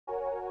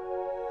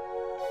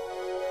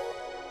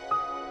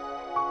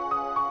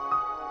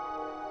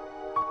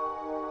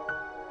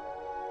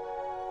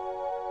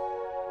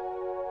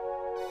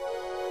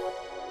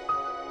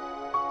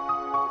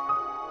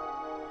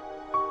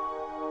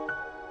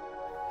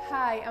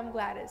Hi, I'm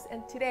Gladys,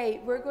 and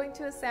today we're going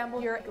to assemble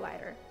your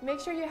glider. Make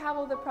sure you have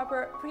all the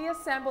proper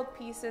pre-assembled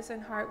pieces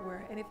and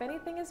hardware, and if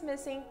anything is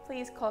missing,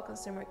 please call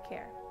customer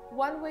care.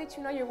 One way to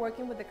know you're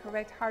working with the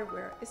correct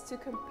hardware is to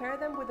compare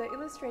them with the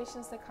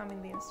illustrations that come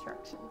in the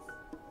instructions.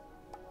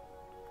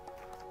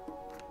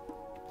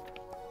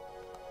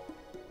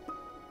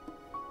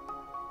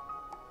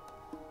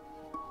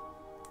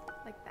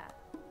 Like that.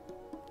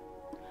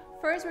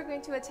 First, we're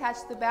going to attach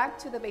the back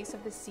to the base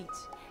of the seat.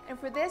 And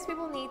for this, we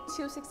will need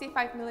two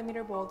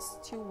 65mm bolts,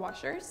 two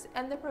washers,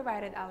 and the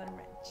provided Allen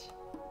wrench.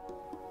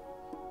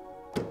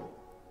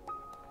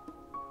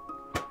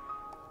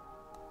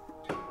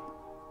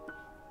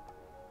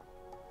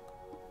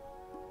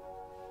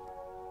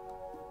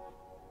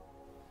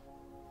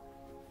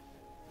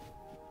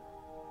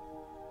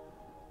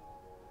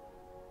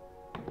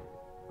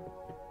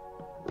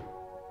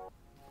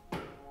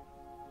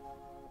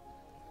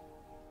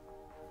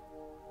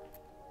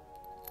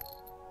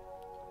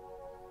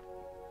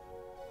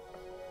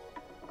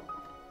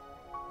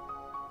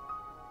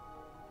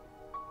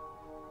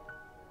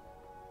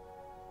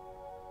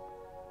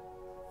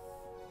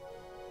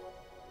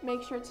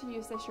 Make sure to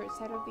use the short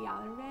side of the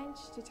Allen wrench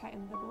to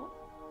tighten the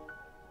bolt.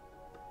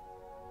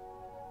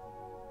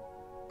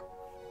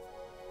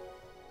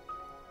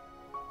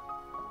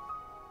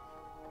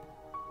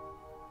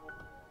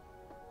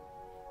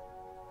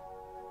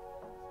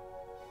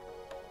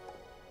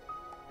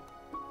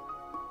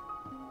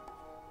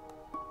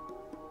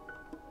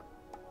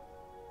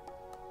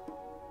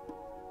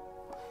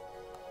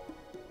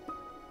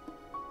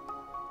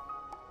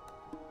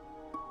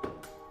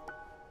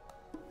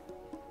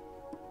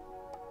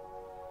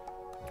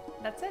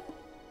 That's it.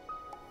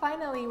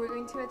 Finally, we're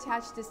going to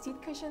attach the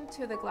seat cushion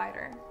to the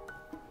glider.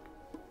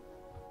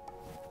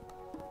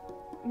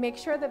 Make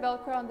sure the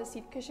Velcro on the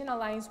seat cushion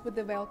aligns with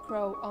the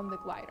Velcro on the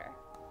glider.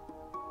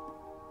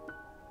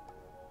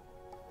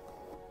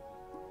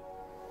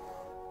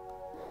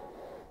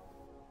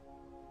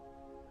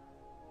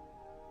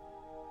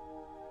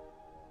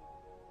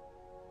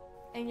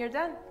 And you're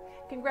done.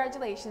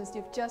 Congratulations,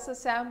 you've just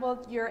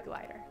assembled your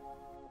glider.